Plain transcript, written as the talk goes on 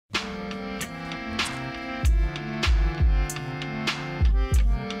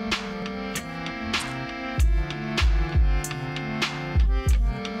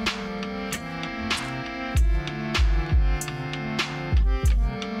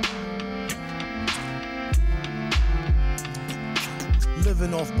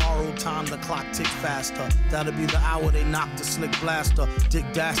Living off borrowed time, the clock tick faster. That'll be the hour they knock the slick blaster. Dick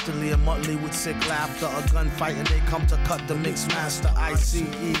dastardly and Muttley with sick laughter. A gunfight and they come to cut the mix master. ICE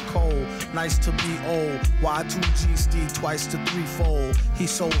cold, nice to be old. Y2G Steve twice to threefold. He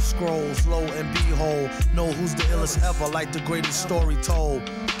sold scrolls, low and behold. Know who's the illest ever, like the greatest story told.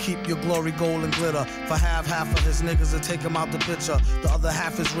 Keep your glory gold and glitter. For half of his niggas to take him out the picture. The other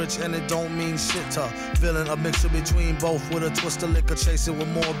half is rich and it don't mean shit to villain. A mixture between both with a twist of liquor. Chasing with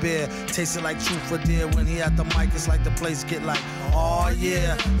more beer. Tasting like truth for dear. When he at the mic, it's like the place get like, oh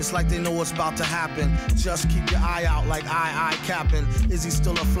yeah. It's like they know what's about to happen. Just keep your eye out like I capping. Is he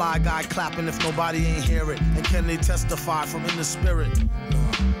still a fly guy clapping if nobody ain't hear it? And can they testify from in the spirit?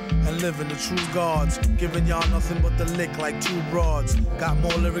 And living the true gods, giving y'all nothing but the lick like two broads. Got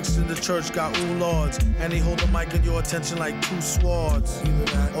more lyrics than the church got ooh lords. And they hold the mic in your attention like two swords. Either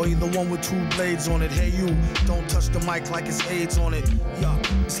that, or either one with two blades on it. Hey you, don't touch the mic like it's AIDS on it. Yeah,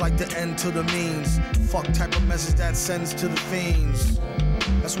 it's like the end to the means. Fuck type of message that sends to the fiends.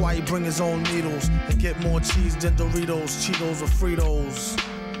 That's why he bring his own needles and get more cheese than Doritos, Cheetos or Fritos.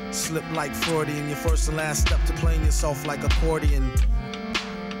 Slip like Freudian, your first and last step to playing yourself like accordion.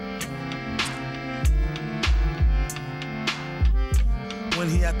 When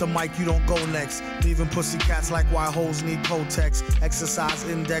he at the mic, you don't go next. Leaving pussycats like why hoes need Kotex. Exercise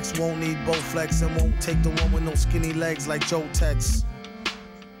index won't need Bowflex and won't take the one with no skinny legs like Joe Tex.